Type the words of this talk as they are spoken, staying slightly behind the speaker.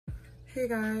Hey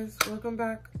guys, welcome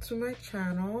back to my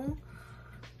channel.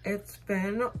 It's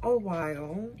been a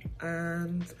while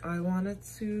and I wanted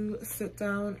to sit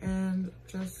down and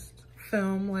just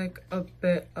film like a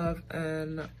bit of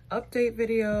an update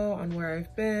video on where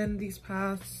I've been these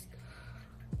past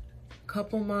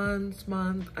couple month,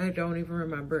 I don't even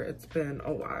remember. It's been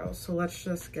a while, so let's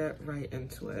just get right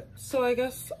into it. So I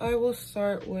guess I will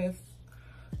start with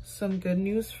some good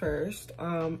news first.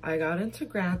 I got into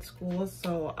grad school,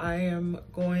 so I am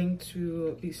going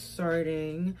to be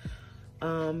starting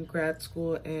grad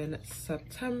school in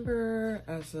September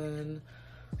as an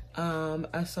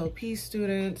SLP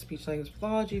student, speech language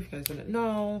pathology, if you guys didn't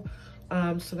know.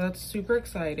 So that's super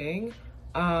exciting.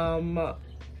 Obviously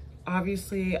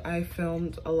I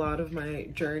filmed a lot of my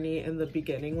journey in the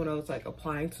beginning when I was like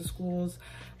applying to schools,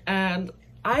 and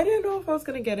I didn't know if I was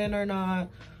gonna get in or not.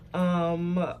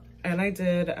 And I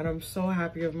did, and I'm so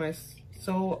happy of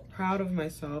so proud of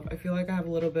myself. I feel like I have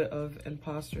a little bit of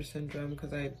imposter syndrome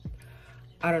because I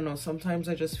don't know, sometimes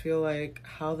I just feel like,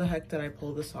 how the heck did I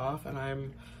pull this off? And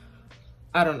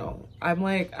I don't know. I'm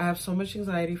like, I have so much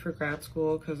anxiety for grad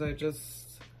school because I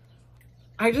just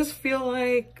feel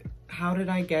like, how did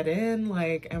I get in?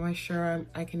 Like, am I sure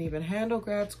I can even handle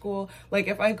grad school? Like,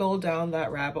 if I go down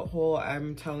that rabbit hole,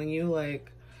 I'm telling you,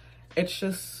 like, it's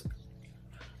just,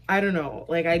 I don't know.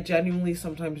 Like, I genuinely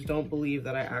sometimes don't believe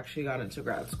that I actually got into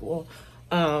grad school.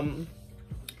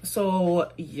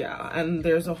 So yeah, and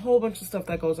there's a whole bunch of stuff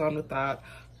that goes on with that,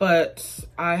 but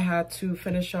I had to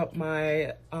finish up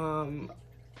my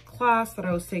class that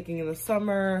I was taking in the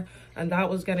summer, and that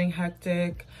was getting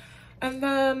hectic. And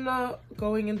then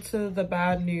going into the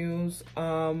bad news,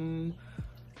 a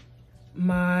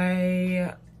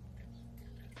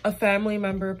family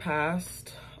member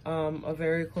passed. A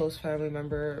very close family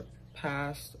member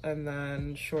passed, and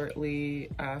then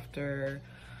shortly after,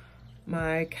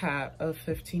 my cat of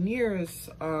 15 years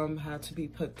had to be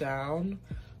put down.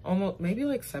 Almost, maybe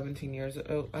like 17 years.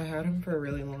 I had him for a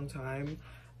really long time,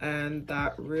 and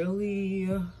that really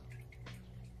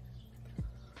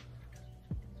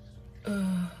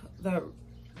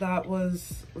that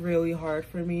was really hard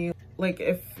for me. Like,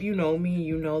 if you know me,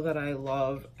 you know that I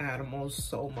love animals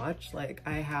so much. Like,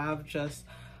 I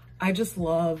just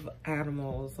love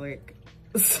animals, like,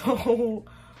 so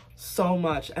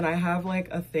much. And I have like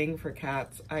a thing for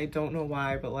cats. I don't know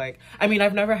why, but like, I mean,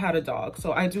 I've never had a dog,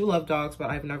 so I do love dogs, but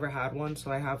I've never had one,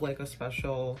 so I have like a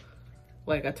special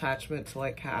like attachment to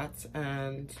like cats.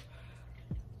 And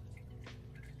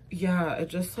yeah,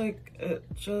 it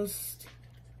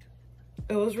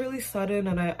was really sudden,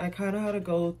 and I kind of had to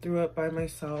go through it by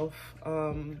myself.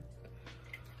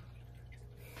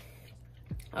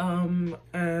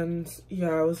 And yeah,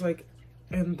 I was like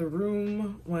in the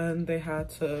room when they had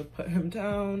to put him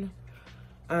down,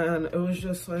 and it was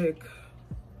just like,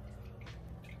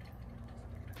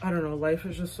 I don't know, life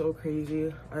is just so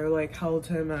crazy. I like held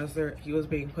him as he was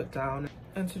being put down,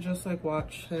 and to just like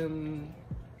watch him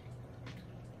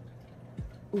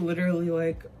literally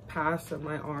like pass in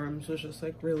my arms was just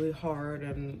like really hard,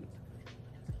 and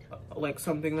like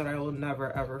something that I will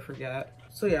never ever forget.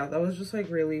 So yeah, that was just like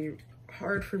really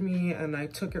hard for me, and I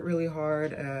took it really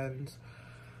hard, and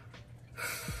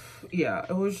yeah,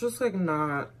 it was just like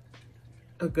not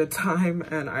a good time,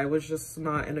 and I was just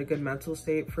not in a good mental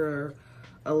state for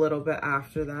a little bit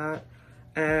after that.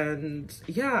 And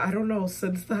yeah, I don't know,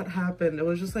 since that happened, it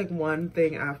was just like one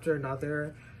thing after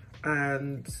another,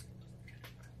 and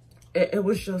it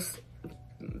was just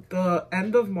the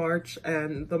end of March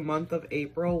and the month of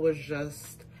April was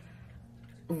just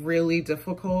really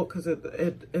difficult because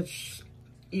it's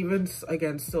even,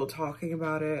 again, still talking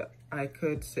about it, I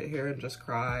could sit here and just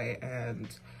cry.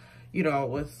 And you know,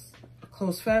 with a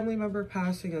close family member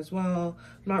passing as well,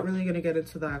 I'm not really gonna get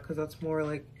into that because that's more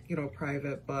like, you know,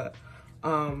 private, but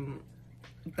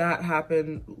that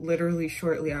happened literally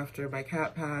shortly after my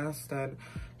cat passed. And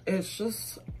it's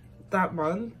just that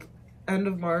month, end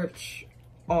of March,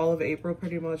 all of April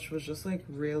pretty much, was just like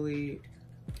really,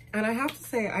 and I have to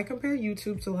say, I compare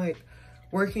YouTube to like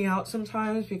working out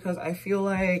sometimes, because I feel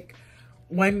like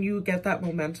when you get that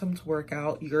momentum to work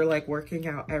out, you're like working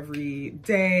out every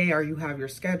day, or you have your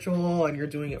schedule and you're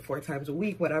doing it 4 times a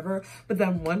week, whatever. But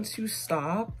then once you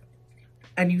stop,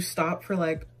 and you stop for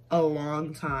like a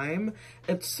long time,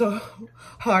 it's so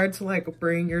hard to like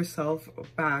bring yourself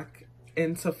back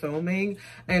into filming.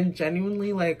 And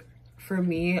genuinely, like, for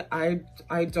me, I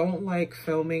don't like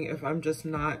filming if I'm just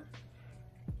not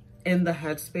in the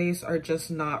headspace or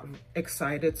just not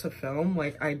excited to film.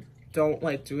 Like, I don't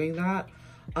like doing that.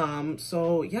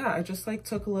 So yeah, I just like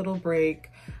took a little break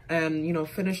and, you know,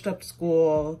 finished up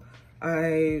school.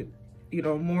 I you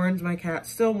know, mourned my cat,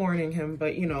 still mourning him,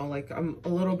 but you know, like I'm a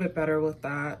little bit better with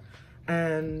that.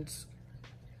 And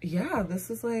yeah, this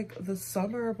is like the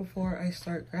summer before I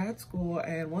start grad school.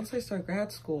 And once I start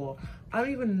grad school, I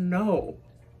don't even know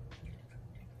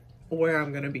where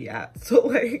I'm gonna be at. So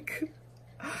like,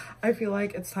 I feel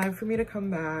like it's time for me to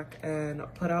come back and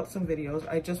put out some videos.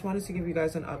 I just wanted to give you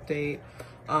guys an update.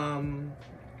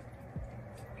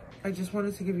 I just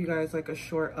wanted to give you guys like a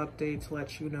short update to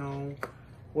let you know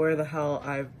where the hell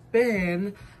I've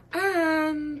been.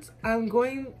 And I'm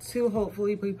going to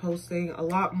hopefully be posting a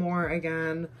lot more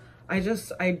again. I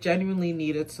genuinely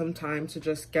needed some time to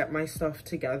just get my stuff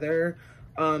together,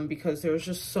 because there was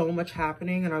just so much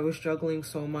happening and I was juggling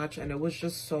so much, and it was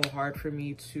just so hard for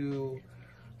me to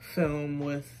film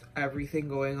with everything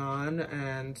going on,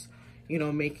 and you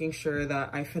know, making sure that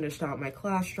I finished out my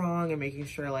class strong and making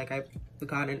sure like I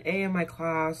got an A in my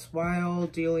class while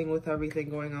dealing with everything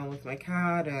going on with my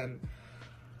cat and,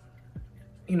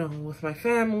 you know, with my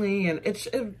family. And it's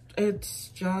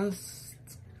just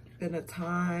been a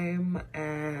time.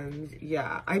 And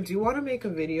yeah, I do want to make a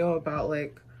video about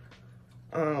like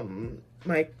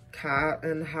my cat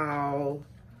and how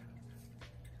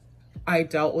I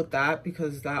dealt with that,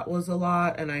 because that was a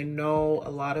lot. And I know a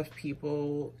lot of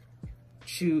people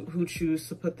who choose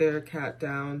to put their cat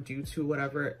down due to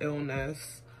whatever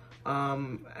illness,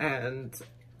 and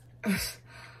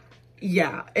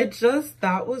yeah,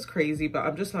 that was crazy. But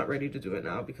I'm just not ready to do it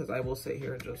now, because I will sit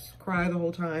here and just cry the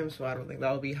whole time, so I don't think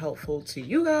that will be helpful to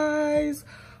you guys.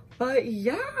 But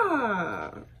yeah,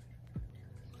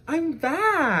 I'm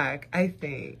back, I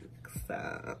think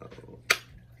so.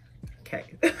 Okay.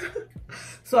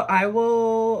 So I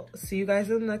will see you guys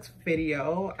in the next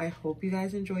video. I hope you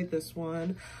guys enjoyed this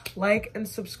one. Like and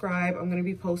subscribe. I'm going to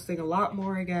be posting a lot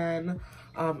more again.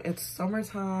 It's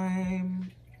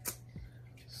summertime,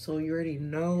 so you already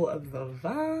know of the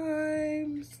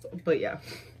vibes. But yeah,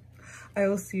 I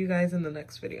will see you guys in the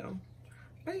next video.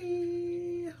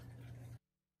 Bye.